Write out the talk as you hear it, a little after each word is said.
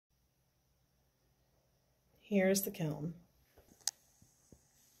here's the kiln.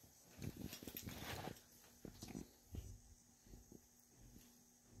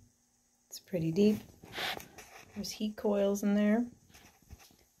 It's pretty deep. There's heat coils in there.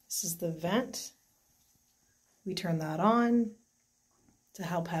 This is the vent. We turn that on to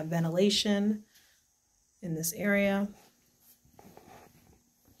help have ventilation in this area.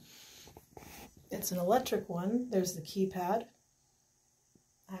 It's an electric one. There's the keypad.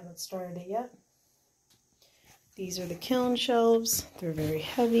 I haven't started it yet. These are the kiln shelves. They're very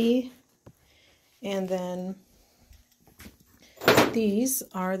heavy. And then these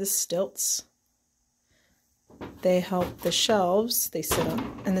are the stilts. They help the shelves. They sit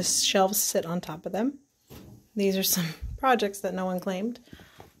on, and the shelves sit on top of them. These are some projects that no one claimed.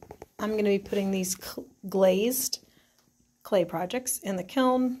 I'm going to be putting these glazed clay projects in the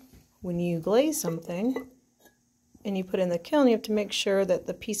kiln. When you glaze something and you put it in the kiln, you have to make sure that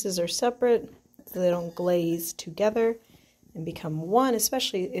the pieces are separate so they don't glaze together and become one,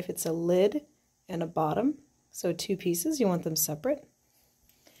 especially if it's a lid and a bottom. So two pieces, you want them separate.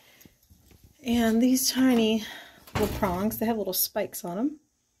 And these tiny little prongs, they have little spikes on them.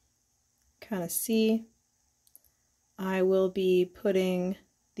 Kind of see. I will be putting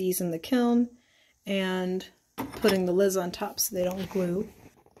these in the kiln and putting the lids on top so they don't glue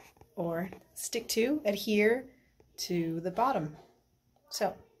or adhere to the bottom.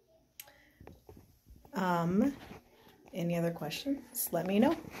 So, any other questions? Let me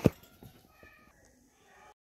know.